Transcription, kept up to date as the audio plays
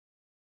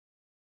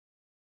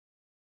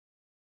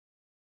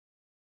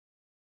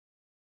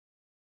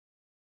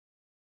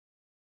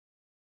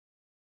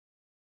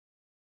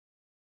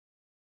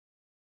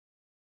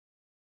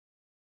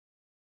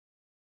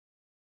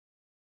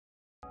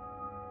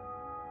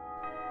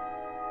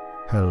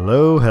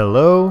Hello,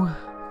 hello.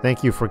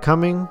 Thank you for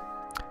coming.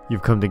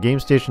 You've come to Game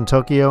Station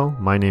Tokyo.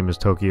 My name is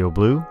Tokyo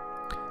Blue.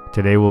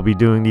 Today we'll be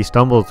doing the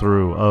stumble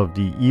through of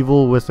The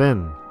Evil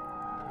Within.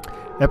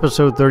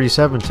 Episode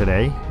 37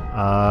 today.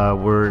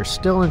 We're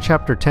still in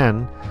Chapter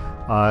 10.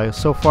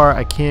 So far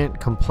I can't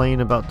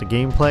complain about the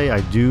gameplay.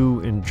 I do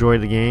enjoy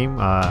the game.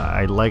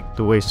 I like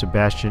the way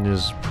Sebastian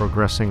is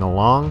progressing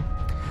along.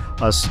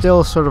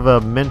 Still sort of a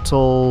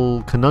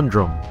mental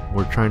conundrum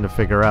we're trying to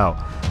figure out.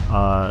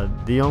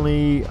 The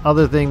only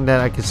other thing that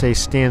I could say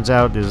stands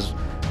out is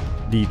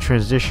the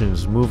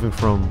transitions, moving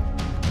from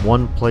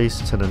one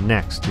place to the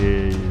next.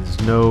 There's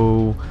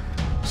no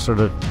sort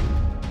of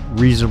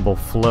reasonable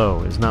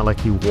flow. It's not like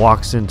he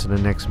walks into the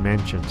next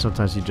mansion.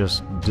 Sometimes he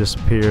just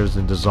disappears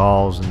and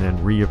dissolves and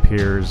then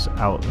reappears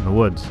out in the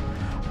woods.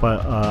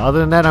 But other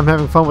than that, I'm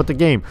having fun with the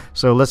game.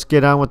 So let's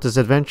get on with this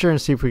adventure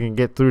and see if we can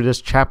get through this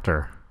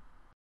chapter.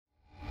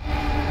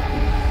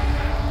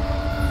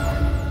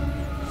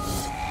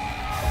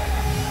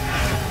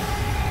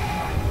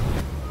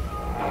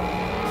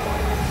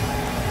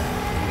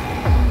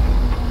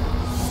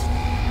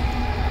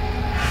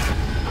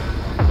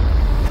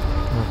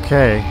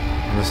 Okay,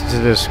 listen to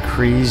this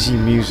crazy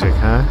music,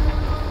 huh?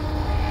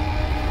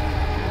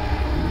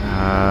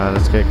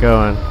 Let's get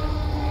going.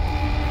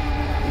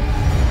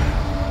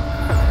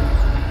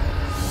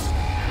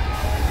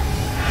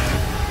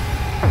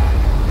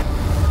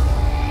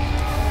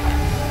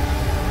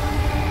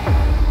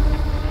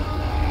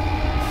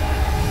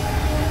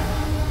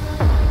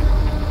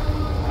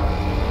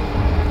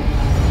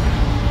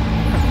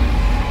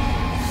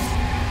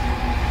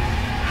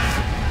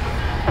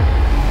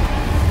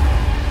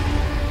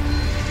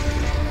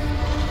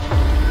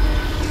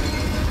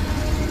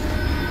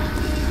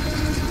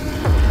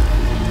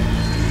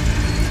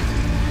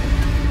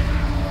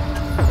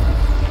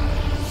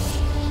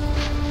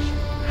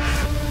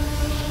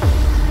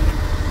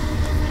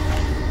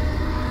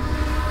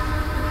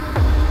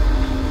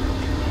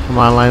 Come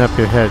on, line up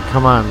your head.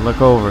 Come on,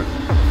 look over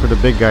for the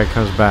big guy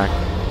comes back.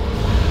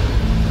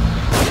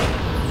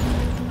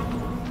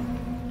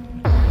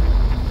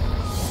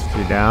 Is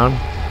he down?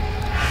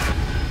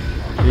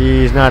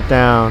 He's not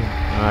down.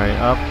 Alright,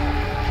 up.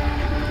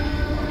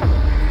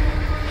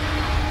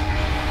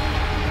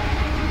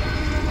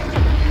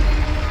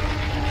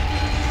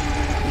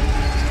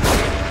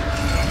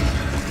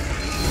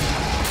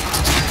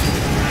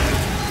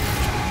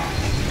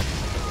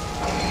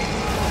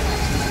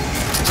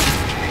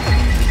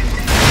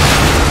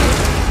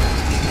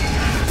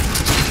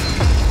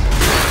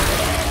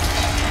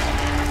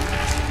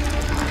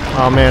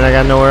 Oh man, I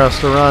got nowhere else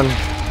to run.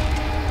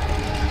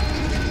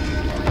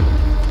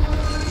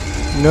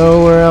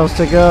 Nowhere else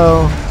to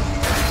go.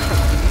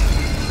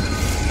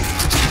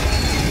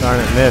 Darn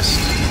it, missed.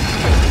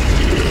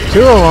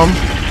 Two of them?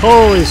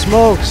 Holy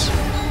smokes.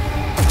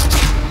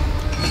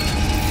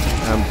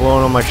 I'm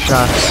blowing all my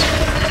shots.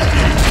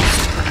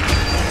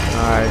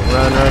 Alright,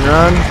 run, run,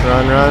 run.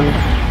 Run, run.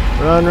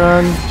 Run,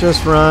 run.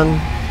 Just run.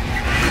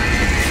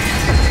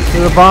 To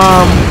the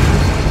bomb.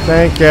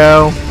 Thank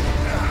you.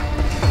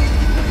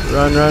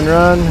 Run, run,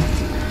 run.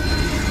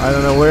 I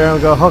don't know where I'm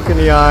going. Hook in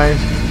the eye.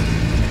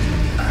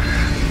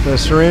 The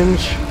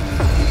syringe.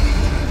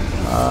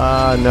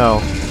 No.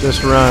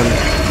 Just run.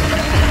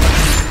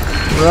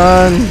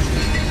 Run.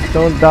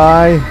 Don't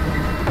die.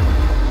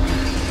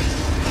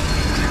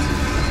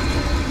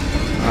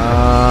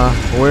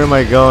 Where am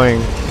I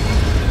going?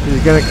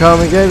 He's gonna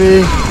come and get me.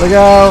 Look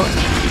out.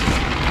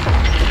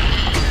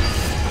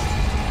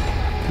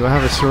 Do I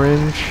have a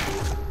syringe?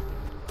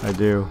 I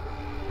do.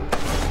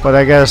 But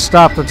I gotta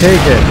stop to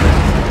take it.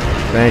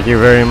 Thank you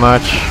very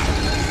much.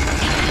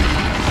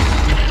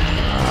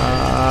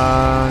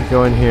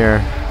 Go in here.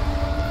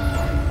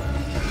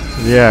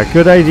 Yeah,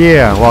 good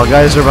idea. While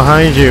guys are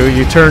behind you,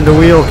 you turn the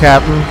wheel,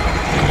 Captain.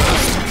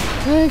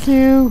 Thank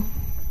you.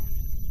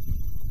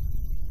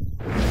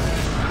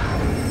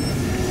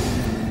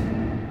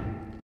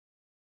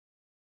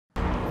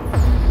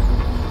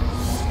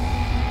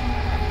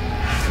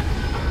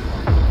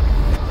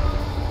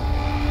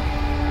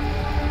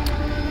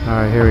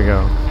 Alright, here we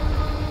go.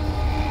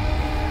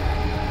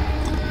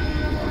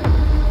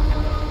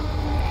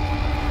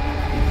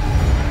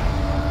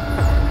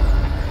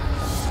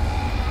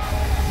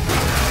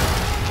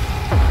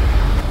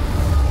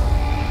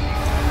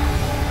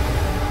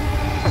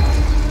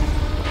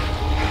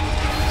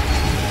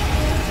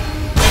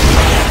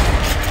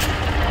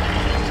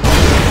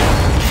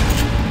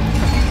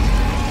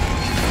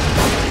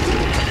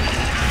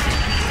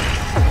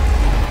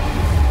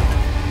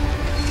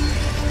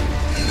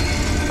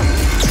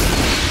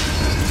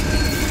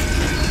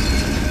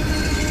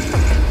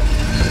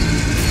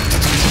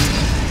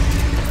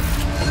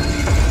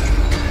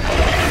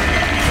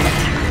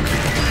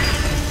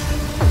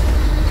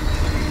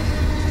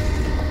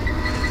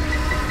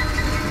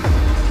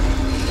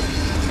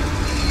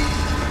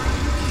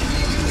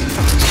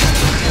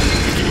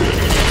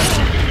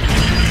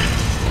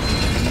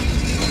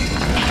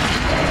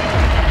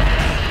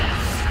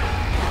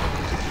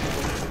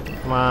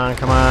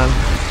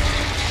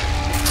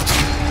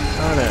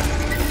 Darn it.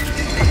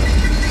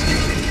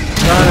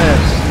 Darn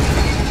it.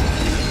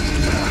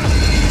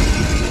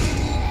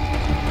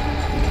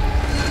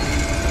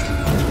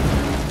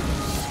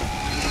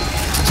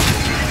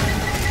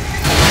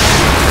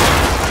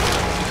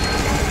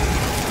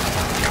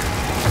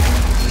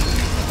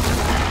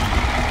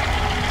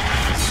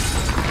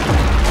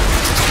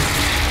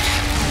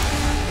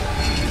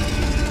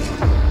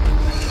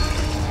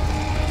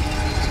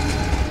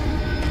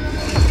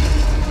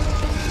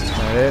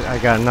 I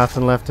got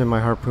nothing left in my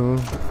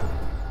harpoon.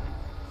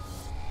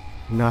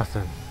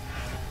 Nothing.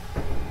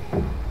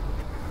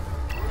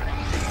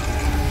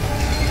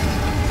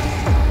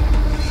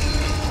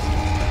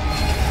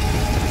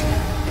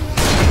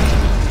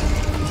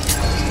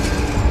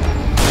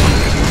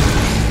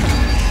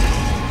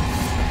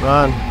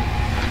 Run.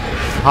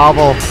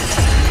 Hobble.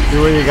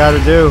 Do what you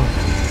gotta do.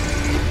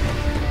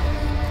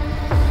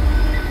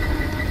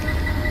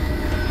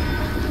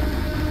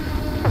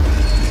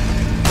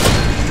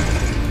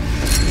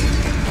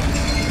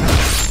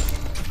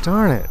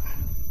 Darn it.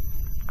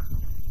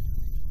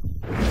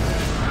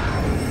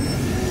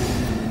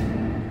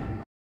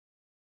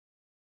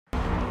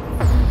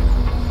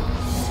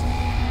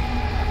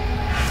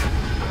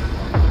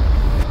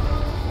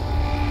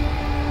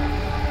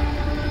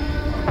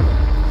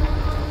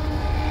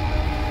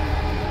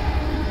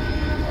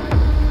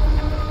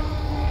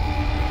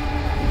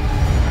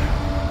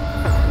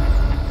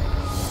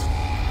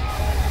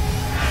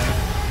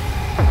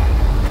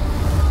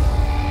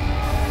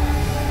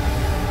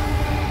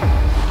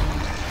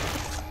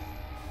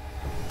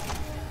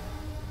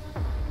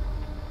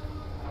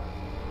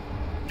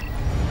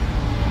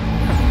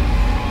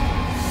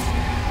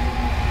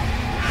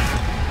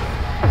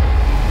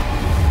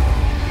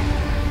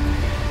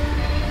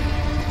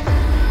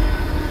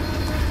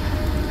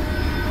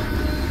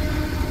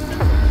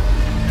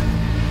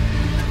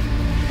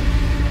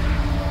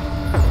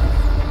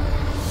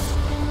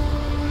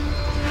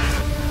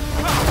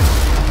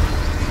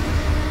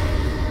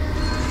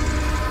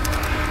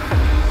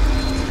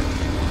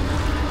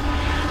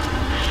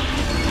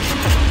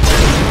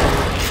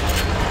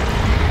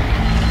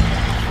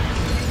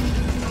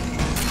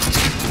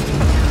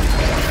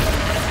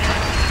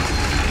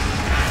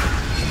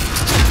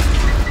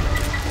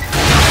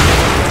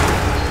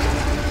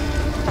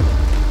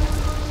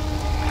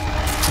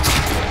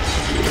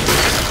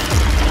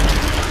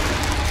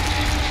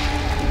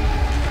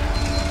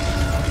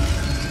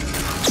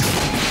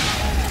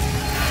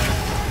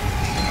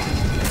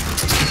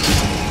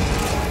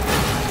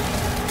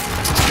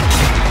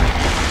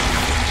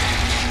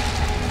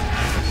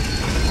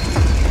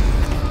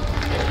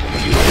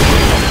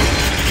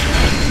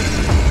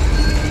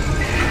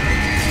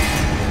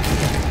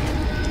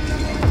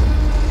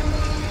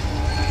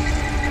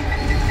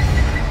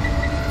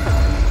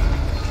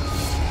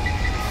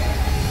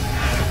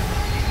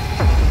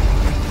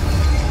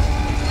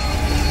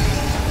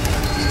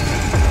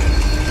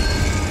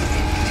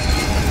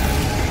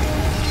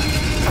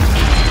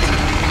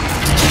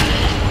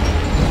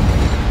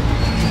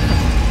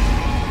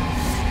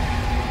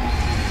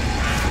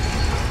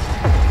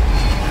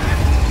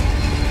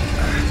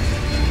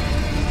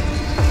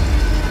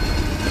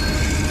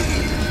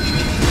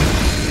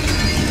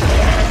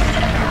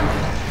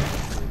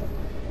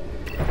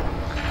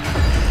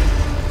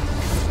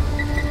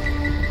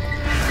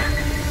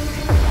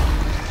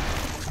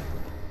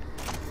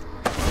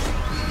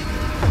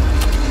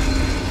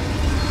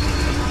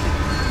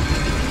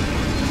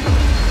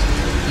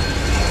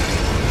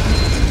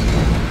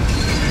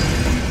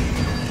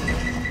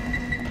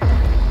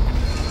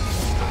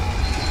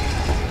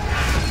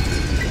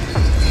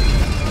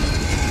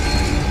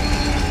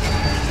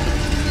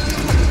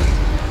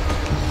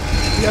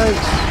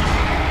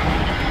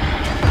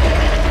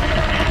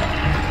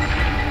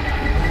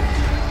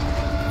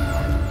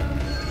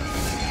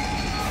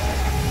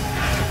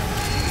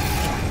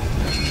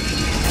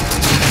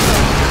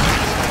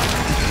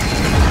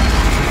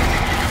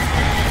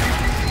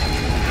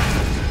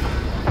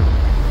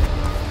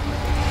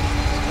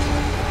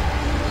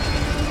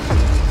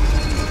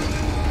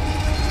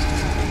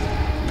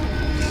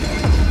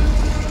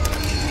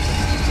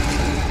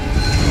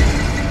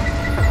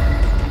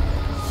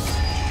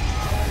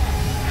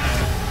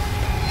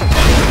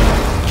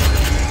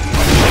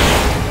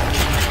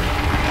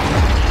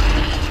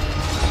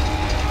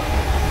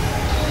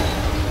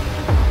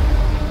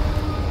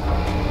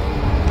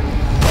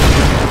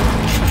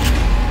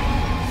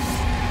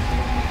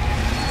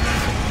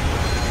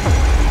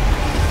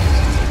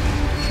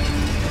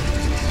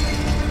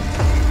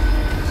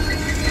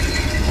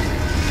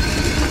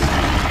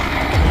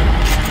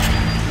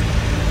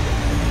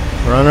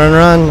 Run, run,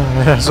 run.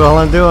 That's all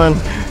I'm doing.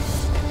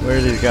 Where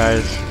are these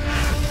guys?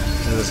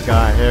 There's this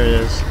guy. Here he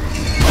is.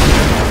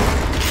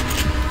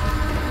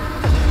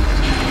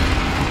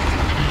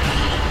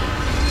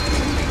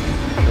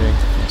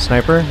 Okay.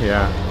 Sniper?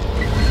 Yeah.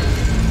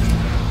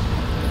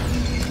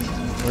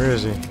 Where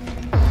is he?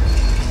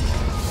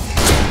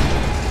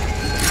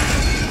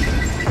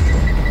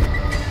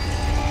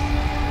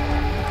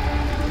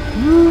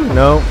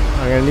 Nope.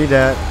 I'm gonna need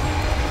that.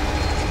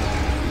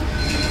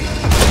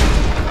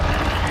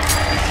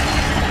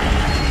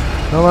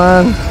 Come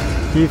on.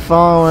 Keep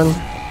following.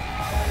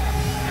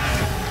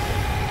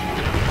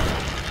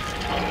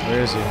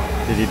 Where is he?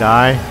 Did he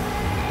die?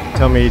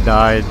 Tell me he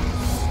died.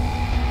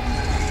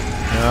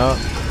 No.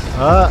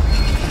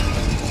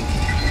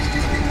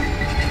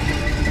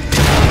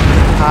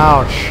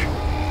 Ouch.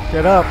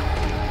 Get up.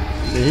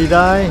 Did he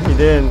die? He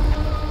didn't.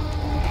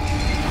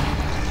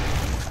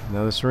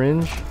 Another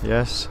syringe?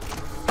 Yes.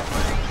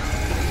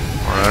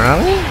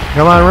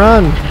 Come on,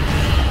 run!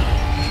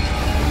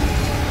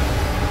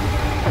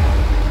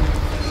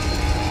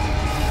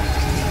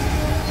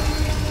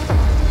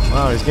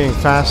 Wow, he's getting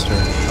faster.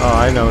 Oh,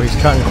 I know. He's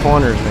cutting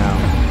corners now.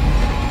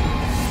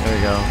 There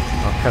we go.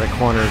 I'll cut a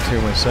corner or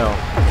two myself.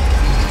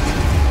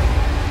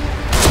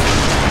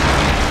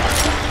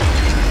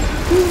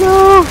 Here we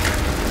go!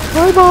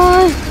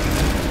 Bye-bye!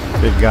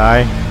 Big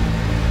guy.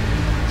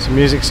 Does the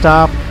music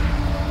stop?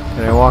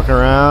 Can I walk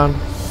around?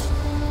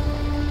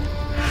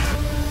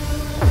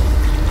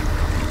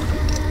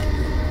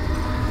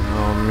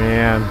 Oh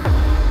man.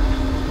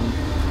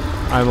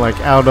 I'm like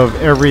out of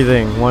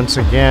everything once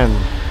again.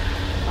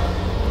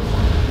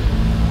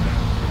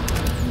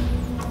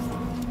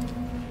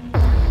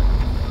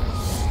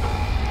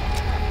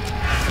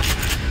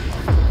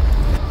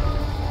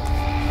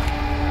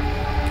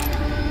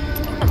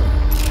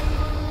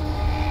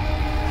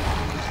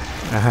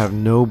 I have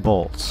no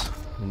bolts.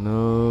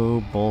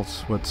 No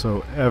bolts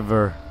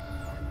whatsoever.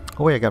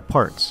 Oh wait, I got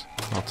parts.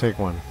 I'll take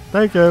one.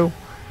 Thank you.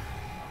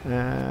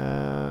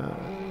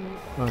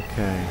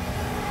 Okay.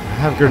 I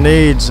have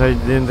grenades. I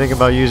didn't think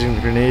about using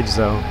the grenades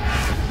though.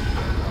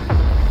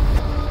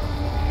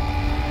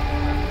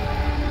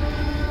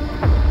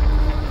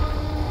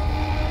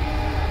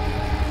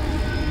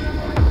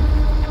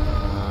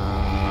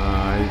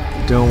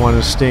 I don't want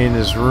to stay in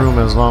this room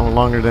as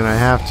longer than I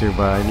have to,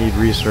 but I need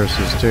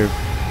resources too.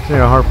 Is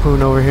there a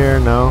harpoon over here?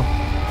 No.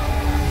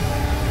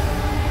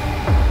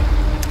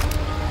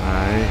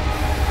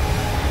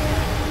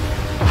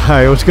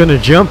 I was gonna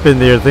jump in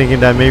there thinking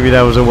that maybe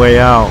that was a way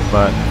out,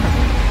 but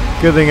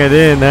good thing I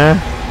didn't, huh?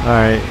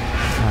 Alright.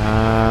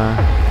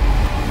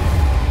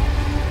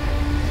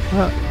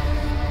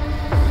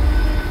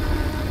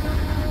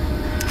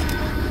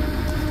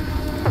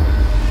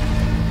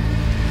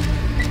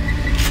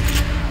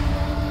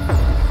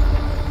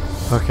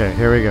 Okay,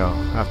 here we go.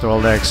 After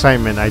all that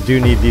excitement, I do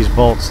need these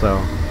bolts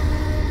though.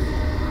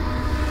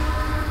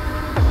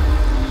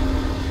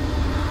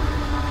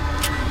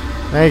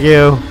 Thank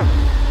you.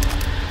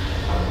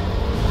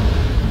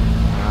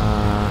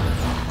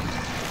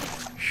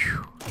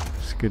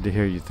 It's good to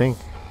hear you think.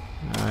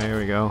 Here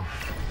we go.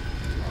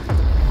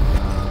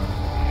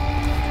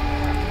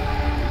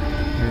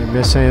 Did I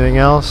miss anything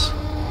else?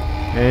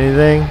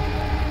 Anything?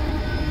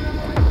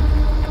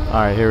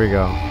 Alright, here we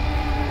go.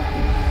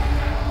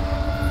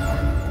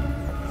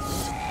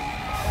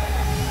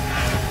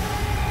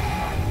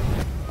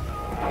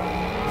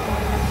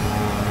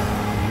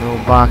 No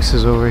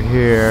boxes over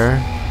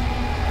here.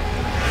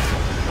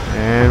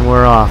 And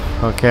we're off.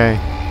 Okay.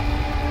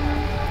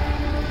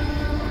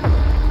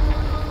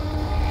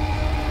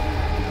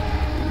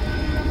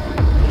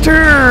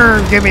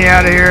 Turn! Get me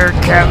out of here,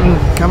 Captain.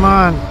 Come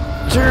on.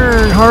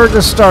 Turn hard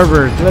to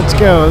starboard. Let's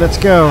go. Let's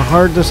go.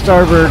 Hard to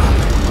starboard.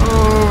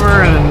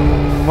 Over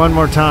and one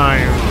more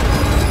time.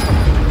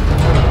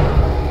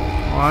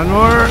 One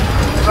more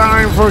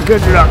time for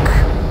good luck.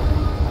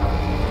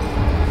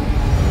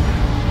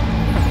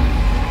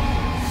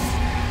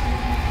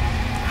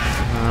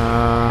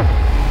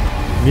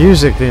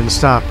 Music didn't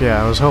stop.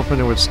 Yeah, I was hoping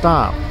it would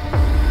stop.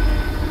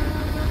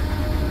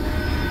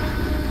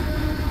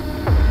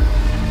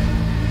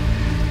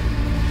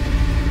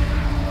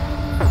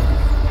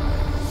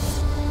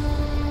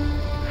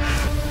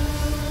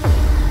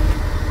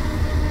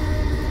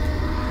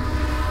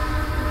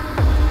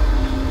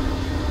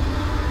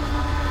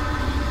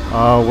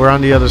 We're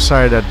on the other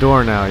side of that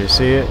door now. You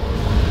see it?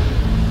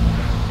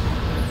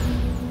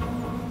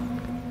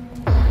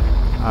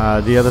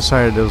 The other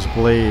side of those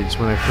blades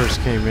when I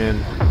first came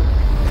in.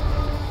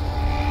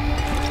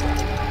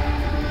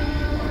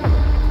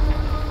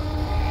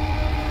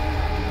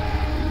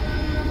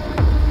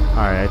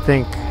 Alright, I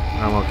think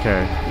I'm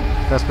okay.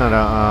 That's not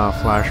a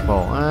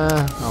flashbulb.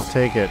 I'll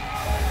take it.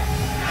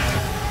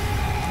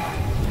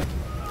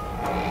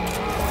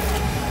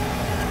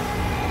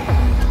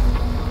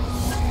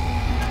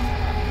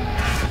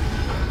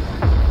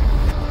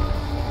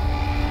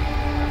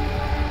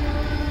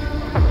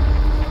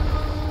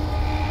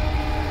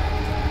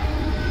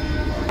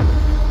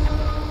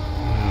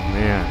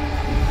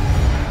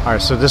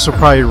 Alright, so this will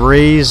probably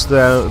raise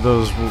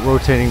those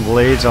rotating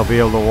blades. I'll be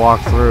able to walk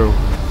through.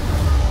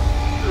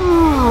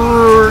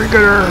 We're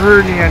gonna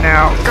hurt you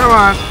now. Come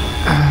on.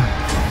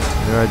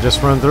 Did I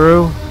just run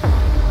through?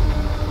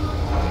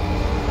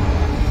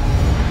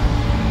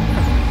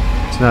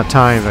 It's not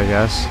timed, I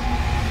guess.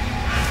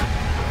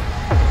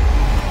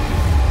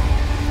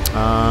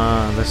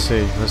 Let's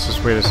see. Let's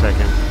just wait a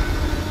second.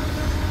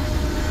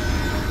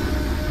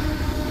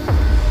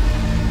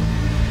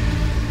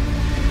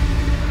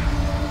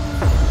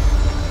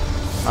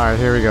 Alright,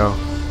 here we go.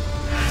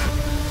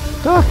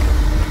 Duck!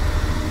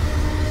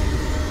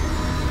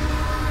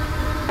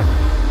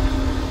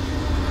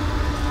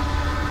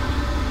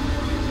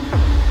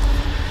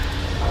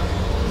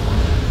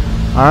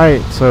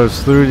 Alright, so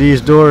it's through these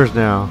doors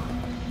now.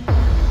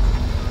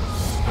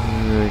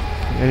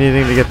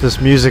 Anything to get this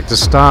music to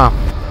stop.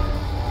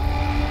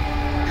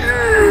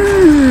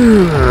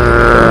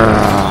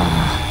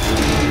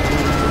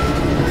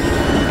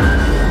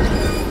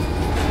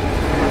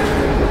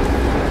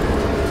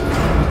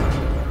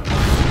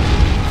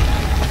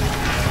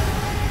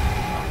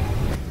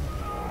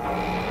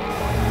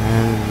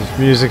 And this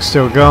music's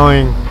still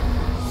going.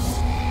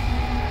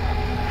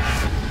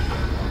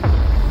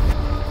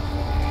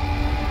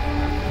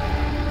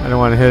 I don't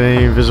want to hit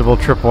any invisible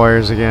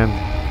tripwires again.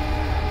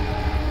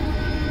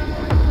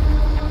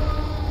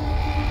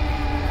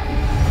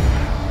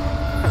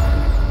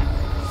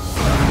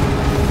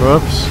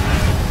 Whoops.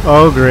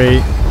 Oh,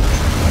 great.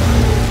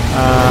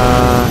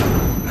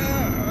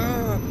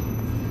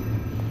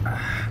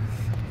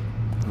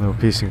 A little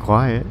peace and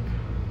quiet.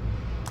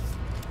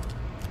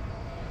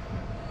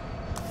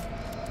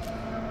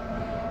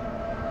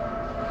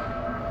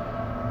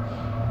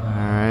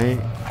 Alright.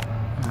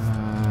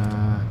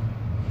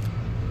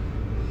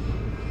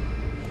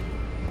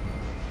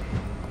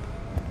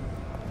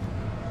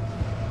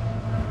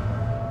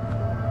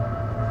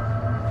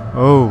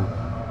 Oh.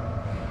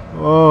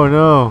 Oh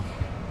no.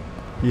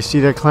 You see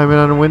that climbing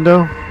on the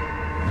window?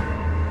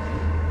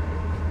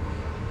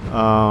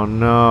 Oh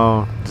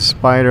no. The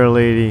spider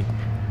lady.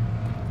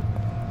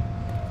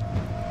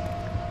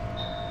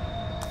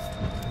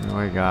 What do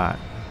I got?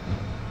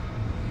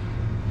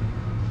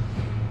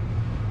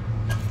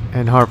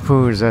 And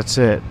harpoons, that's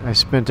it. I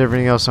spent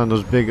everything else on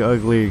those big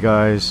ugly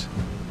guys.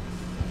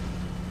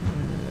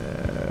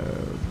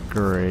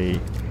 Great.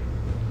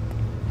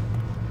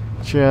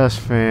 Just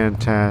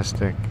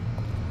fantastic.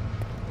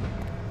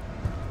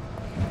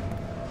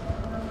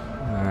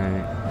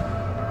 Alright.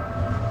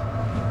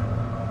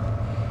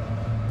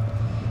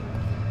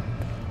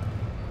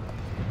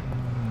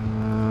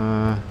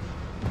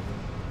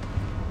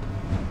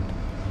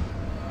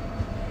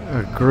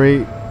 A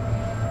great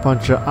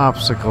bunch of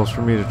obstacles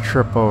for me to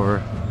trip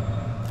over.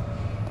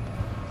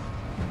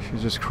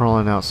 She's just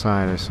crawling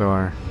outside, I saw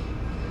her.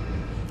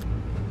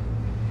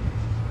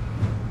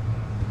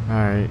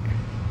 Alright.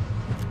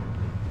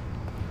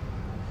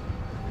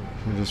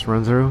 Can I just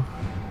run through?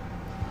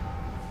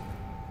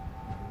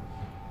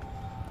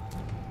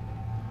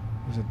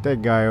 There's a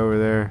dead guy over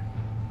there.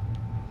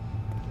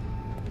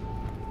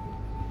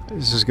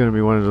 This is going to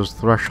be one of those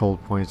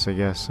threshold points, I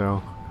guess,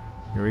 so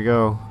here we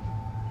go.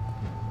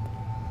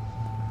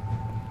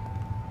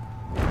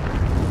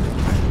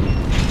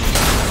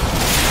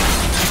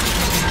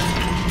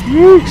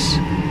 Yeeks!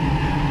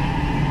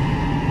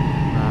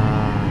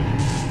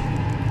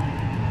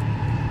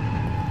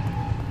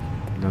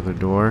 Another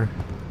door.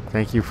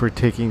 Thank you for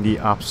taking the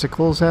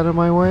obstacles out of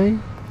my way,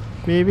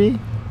 maybe?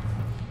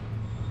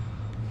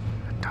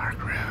 A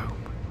dark room.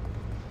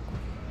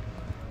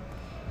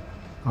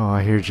 Oh,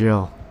 I hear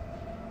Jill.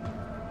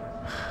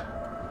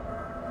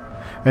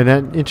 And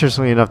then,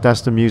 interestingly enough,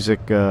 that's the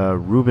music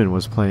Ruben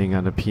was playing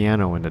on the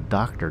piano when the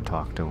doctor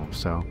talked to him,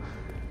 so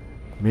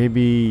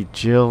maybe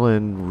Jill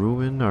and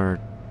Ruben are...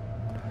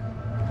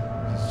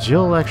 Is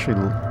Jill actually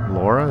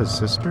Laura, his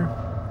sister?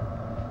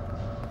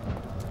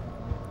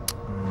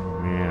 Oh,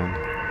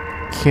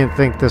 man. Can't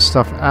think this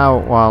stuff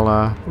out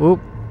while, Oop,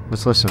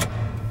 let's listen.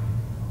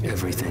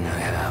 Everything I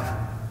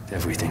have,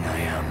 everything I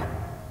am,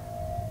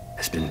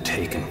 has been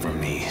taken from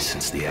me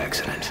since the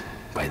accident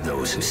by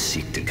those who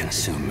seek to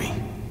consume me.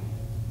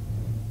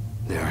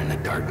 They are in the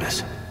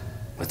darkness,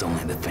 with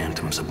only the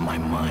phantoms of my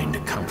mind to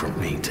comfort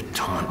me, to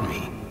taunt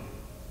me.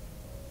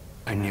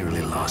 I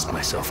nearly lost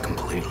myself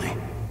completely.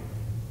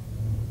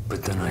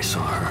 But then I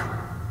saw her.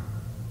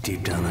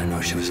 Deep down I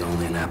know she was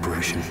only an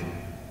apparition.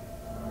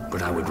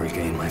 But I would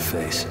regain my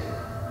face.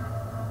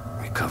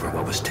 Recover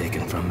what was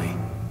taken from me.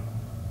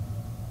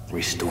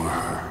 Restore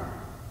her.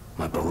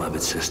 My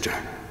beloved sister,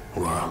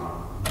 Laura.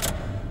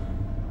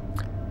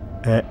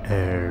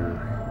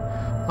 Uh-oh.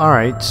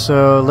 Alright,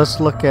 so let's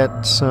look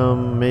at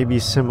some maybe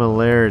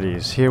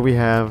similarities. Here we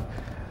have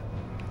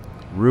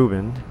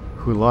Ruben,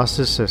 who lost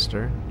his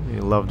sister. He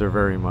loved her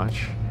very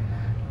much.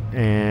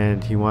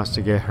 And he wants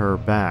to get her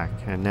back.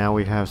 And now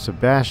we have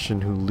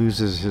Sebastian, who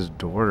loses his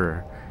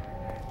daughter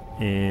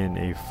in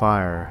a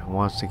fire.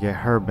 Wants to get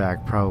her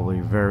back probably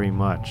very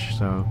much.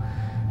 So,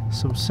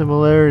 some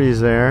similarities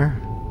there.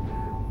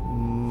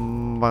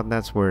 But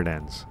that's where it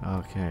ends.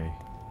 Okay.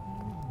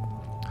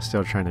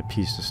 Still trying to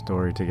piece the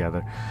story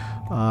together.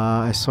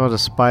 I saw the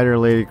spider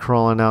lady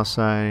crawling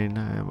outside.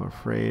 I'm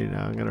afraid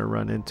I'm going to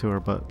run into her,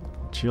 but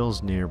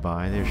Jill's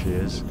nearby. There she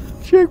is.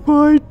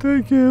 Checkpoint,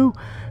 thank you.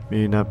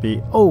 May not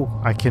be. Oh,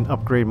 I can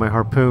upgrade my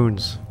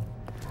harpoons.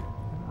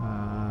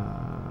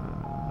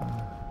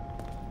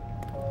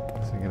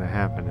 Isn't going to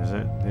happen, is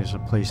it? There's a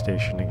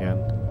PlayStation again.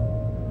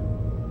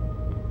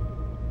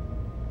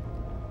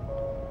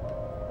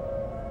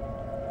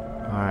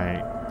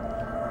 Alright.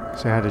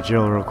 Say hi to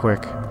Jill real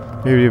quick.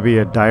 Maybe it'll be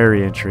a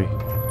diary entry.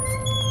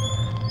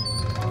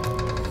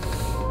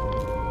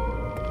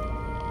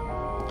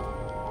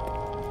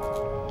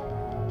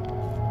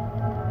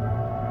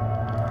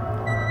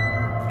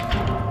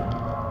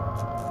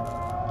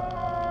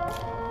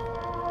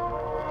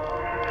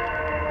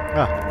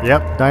 Ah,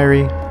 yep,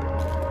 diary.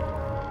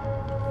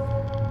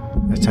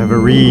 Let's have a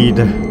read.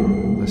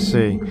 Let's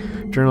see.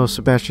 Journal of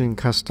Sebastian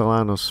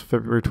Castellanos,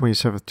 February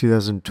 27th,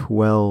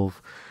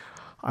 2012.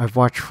 I've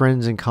watched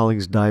friends and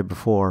colleagues die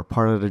before,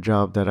 part of the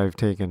job that I've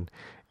taken,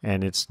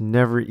 and it's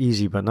never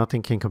easy, but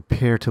nothing can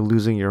compare to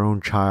losing your own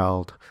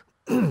child.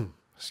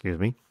 Excuse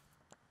me.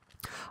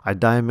 I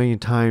die a million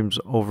times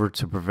over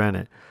to prevent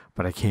it,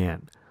 but I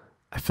can't.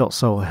 I felt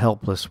so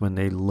helpless when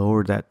they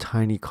lowered that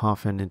tiny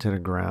coffin into the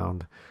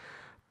ground.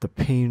 The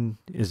pain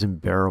is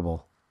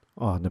unbearable.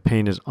 Oh, the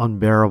pain is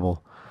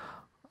unbearable.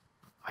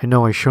 I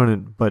know I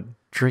shouldn't, but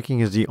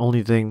drinking is the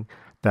only thing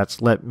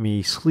that's let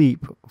me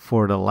sleep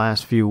for the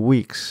last few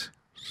weeks.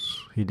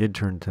 He did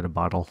turn to the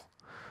bottle.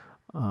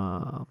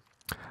 I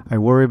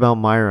worry about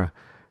Myra.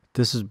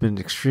 This has been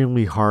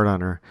extremely hard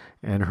on her,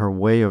 and her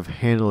way of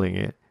handling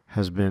it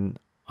has been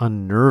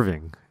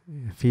unnerving.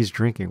 If he's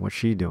drinking, what's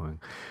she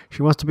doing?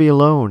 She wants to be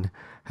alone,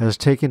 has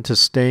taken to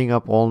staying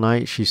up all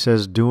night. She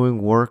says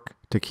doing work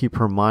to keep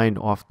her mind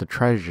off the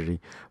tragedy,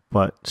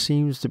 but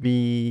seems to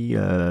be,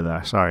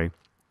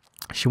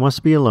 She wants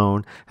to be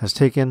alone, has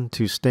taken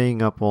to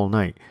staying up all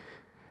night.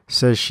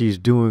 Says she's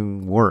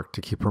doing work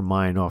to keep her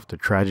mind off the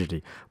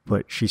tragedy,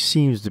 but she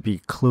seems to be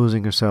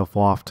closing herself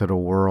off to the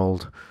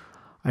world.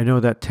 I know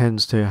that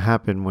tends to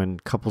happen when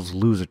couples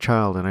lose a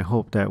child, and I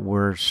hope that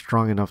we're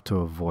strong enough to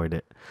avoid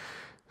it.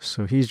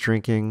 So he's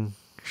drinking,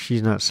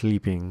 she's not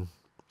sleeping.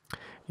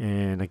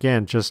 And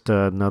again, just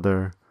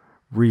another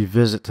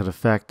revisit to the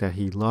fact that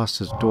he lost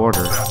his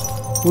daughter.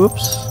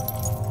 Whoops.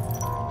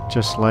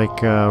 Just like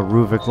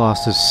Ruvik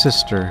lost his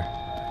sister.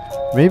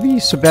 Maybe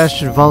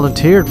Sebastian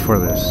volunteered for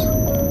this.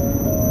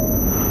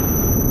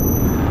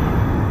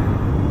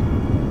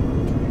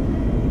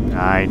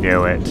 I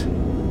knew it.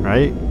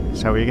 Right?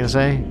 Is that what you're going to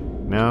say?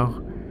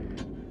 No?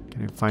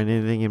 Can I find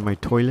anything in my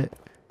toilet?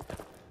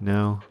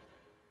 No.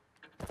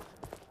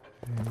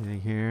 Anything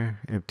here?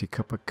 Empty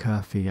cup of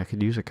coffee. I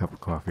could use a cup of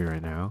coffee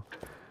right now.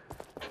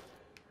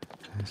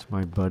 That's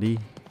my buddy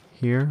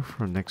here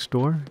from next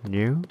door.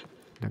 New.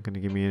 Not going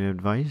to give me any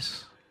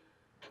advice.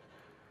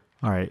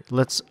 Alright,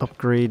 let's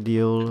upgrade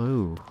the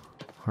old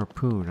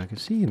harpoon. I can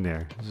see in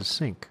there. There's a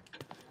sink.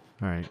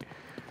 Alright.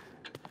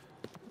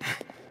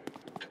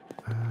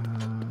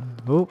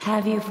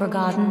 Have you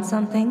forgotten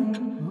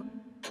something?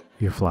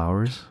 Your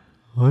flowers.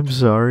 I'm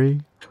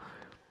sorry.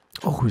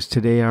 Oh, is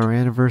today our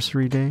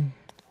anniversary day?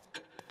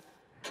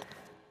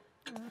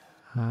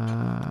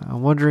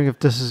 I'm wondering if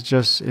this is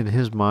just in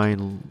his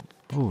mind.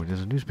 Oh,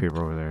 there's a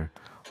newspaper over there.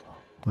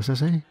 What's that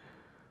say?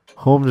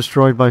 Home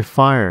destroyed by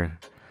fire.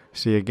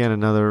 See, again,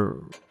 another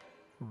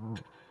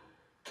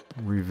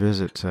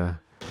revisit to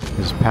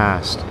his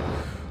past.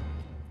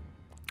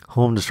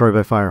 Home destroyed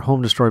by fire.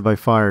 Home destroyed by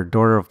fire.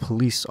 Daughter of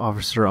police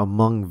officer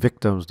among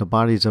victims. The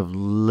bodies of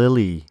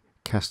Lily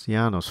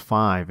Castellanos,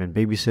 5, and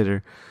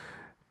babysitter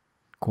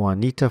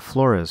Juanita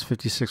Flores,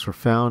 56, were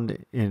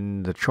found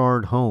in the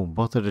charred home.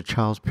 Both of the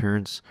child's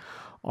parents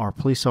are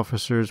police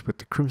officers with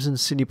the Crimson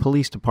City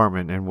Police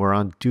Department and were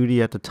on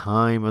duty at the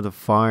time of the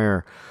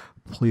fire.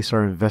 Police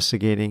are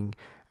investigating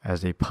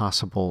as a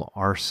possible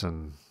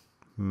arson.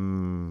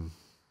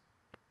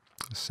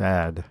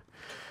 Sad.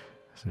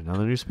 Is there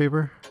another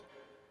newspaper?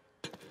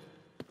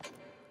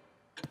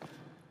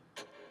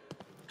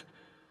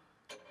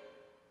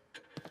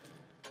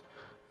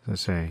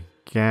 Let's say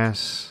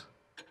gas.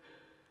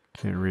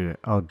 Can't read it.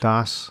 Oh,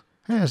 Das.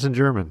 Hey, it's in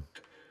German.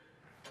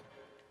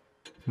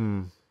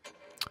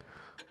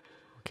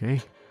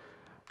 Okay.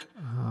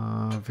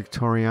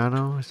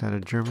 Victoriano. Is that a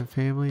German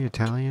family?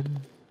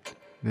 Italian?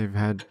 They've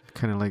had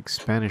kind of like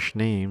Spanish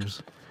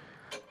names.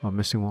 Oh,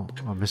 missing one.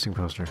 Oh, missing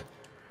poster.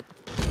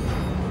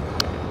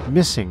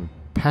 Missing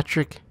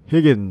Patrick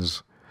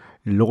Higgins,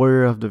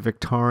 lawyer of the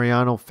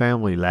Victoriano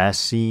family,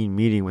 last seen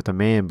meeting with a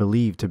man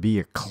believed to be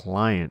a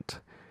client.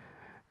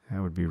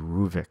 That would be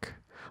Ruvik.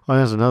 Oh,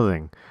 that's another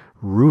thing.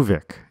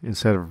 Ruvik.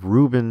 Instead of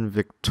Ruben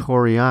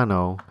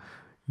Victoriano,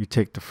 you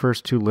take the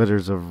first 2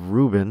 letters of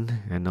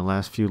Ruben and the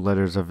last few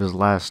letters of his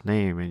last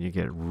name, and you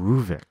get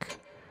Ruvik.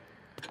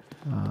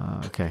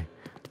 Okay.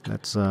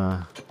 Let's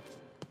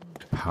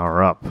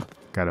power up.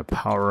 Gotta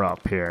power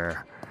up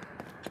here.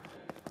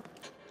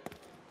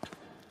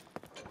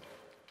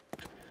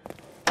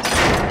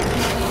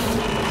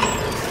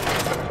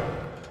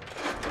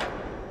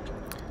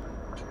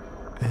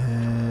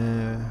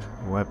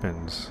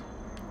 Weapons.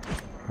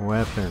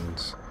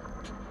 Weapons.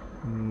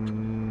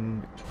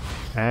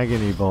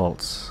 Agony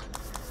bolts.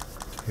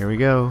 Here we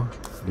go.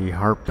 The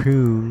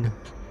harpoon.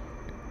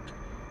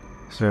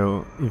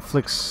 So,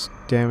 inflicts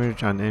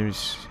damage on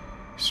enemies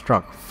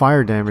struck.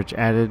 Fire damage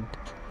added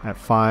at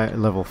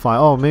level 5.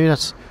 Oh,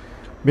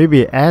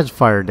 maybe it adds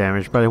fire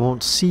damage, but I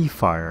won't see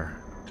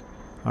fire.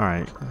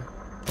 Alright.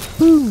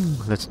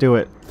 Let's do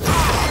it.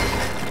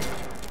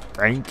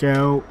 Thank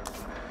you.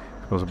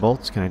 Those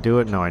bolts. Can I do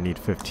it? No, I need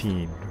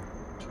 15.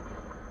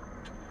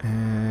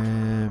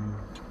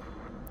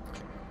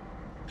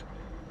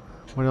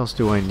 What else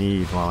do I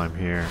need while I'm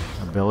here?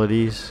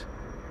 Abilities.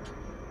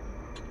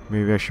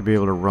 Maybe I should be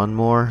able to run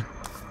more.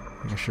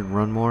 I think I should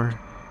run more.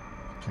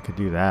 I could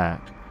do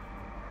that.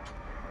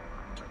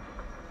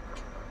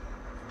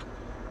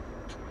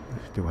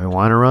 Do I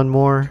want to run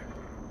more?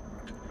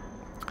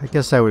 I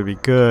guess that would be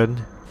good.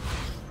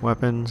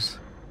 Weapons.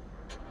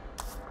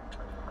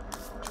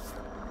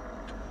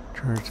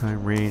 Charge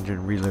time, range,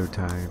 and reload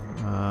time.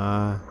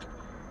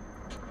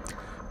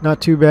 Not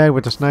too bad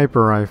with the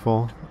sniper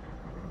rifle.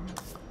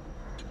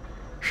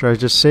 Should I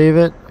just save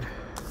it?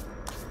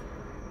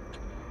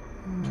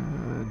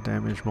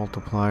 Damage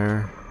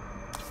multiplier.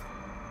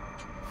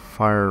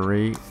 Fire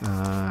rate.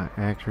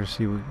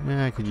 Accuracy.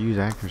 Yeah, I could use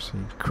accuracy.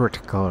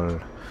 Critical.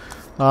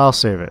 I'll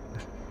save it.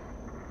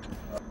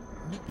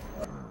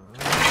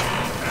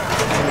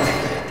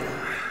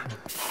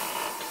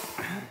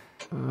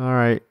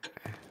 Alright.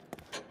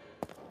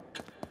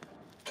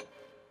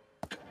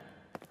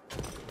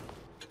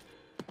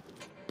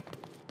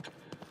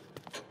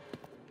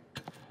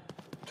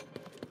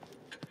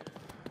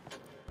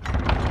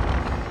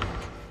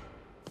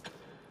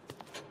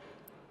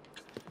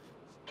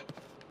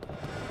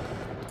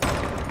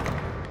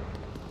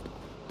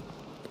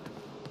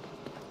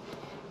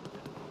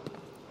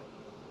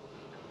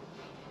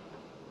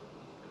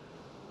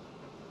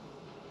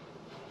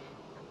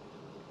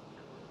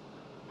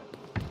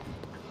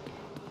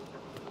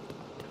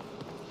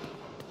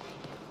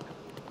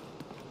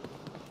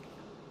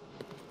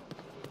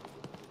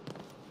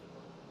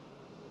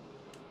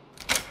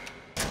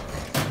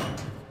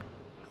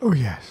 Oh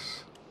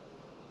yes.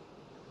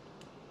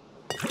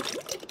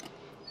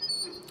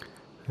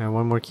 Now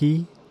one more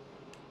key.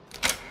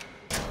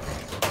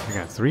 I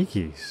got 3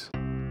 keys.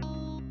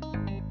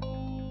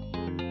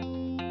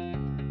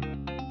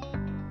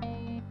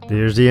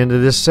 There's the end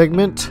of this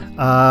segment.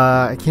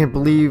 I can't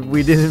believe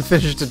we didn't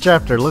finish the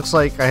chapter. Looks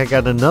like I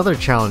got another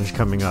challenge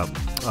coming up.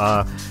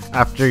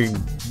 After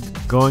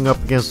going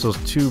up against those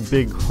 2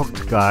 big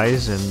hooked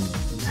guys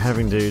and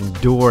having to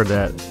endure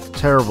that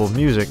terrible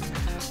music,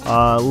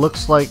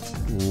 looks like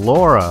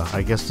Laura,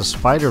 I guess the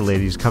spider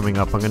lady's coming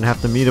up. I'm going to have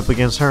to meet up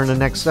against her in the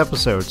next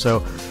episode.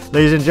 So,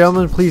 ladies and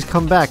gentlemen, please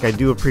come back. I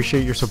do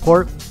appreciate your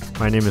support.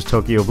 My name is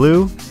Tokyo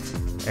Blue,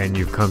 and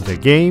you've come to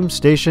Game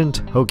Station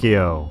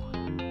Tokyo.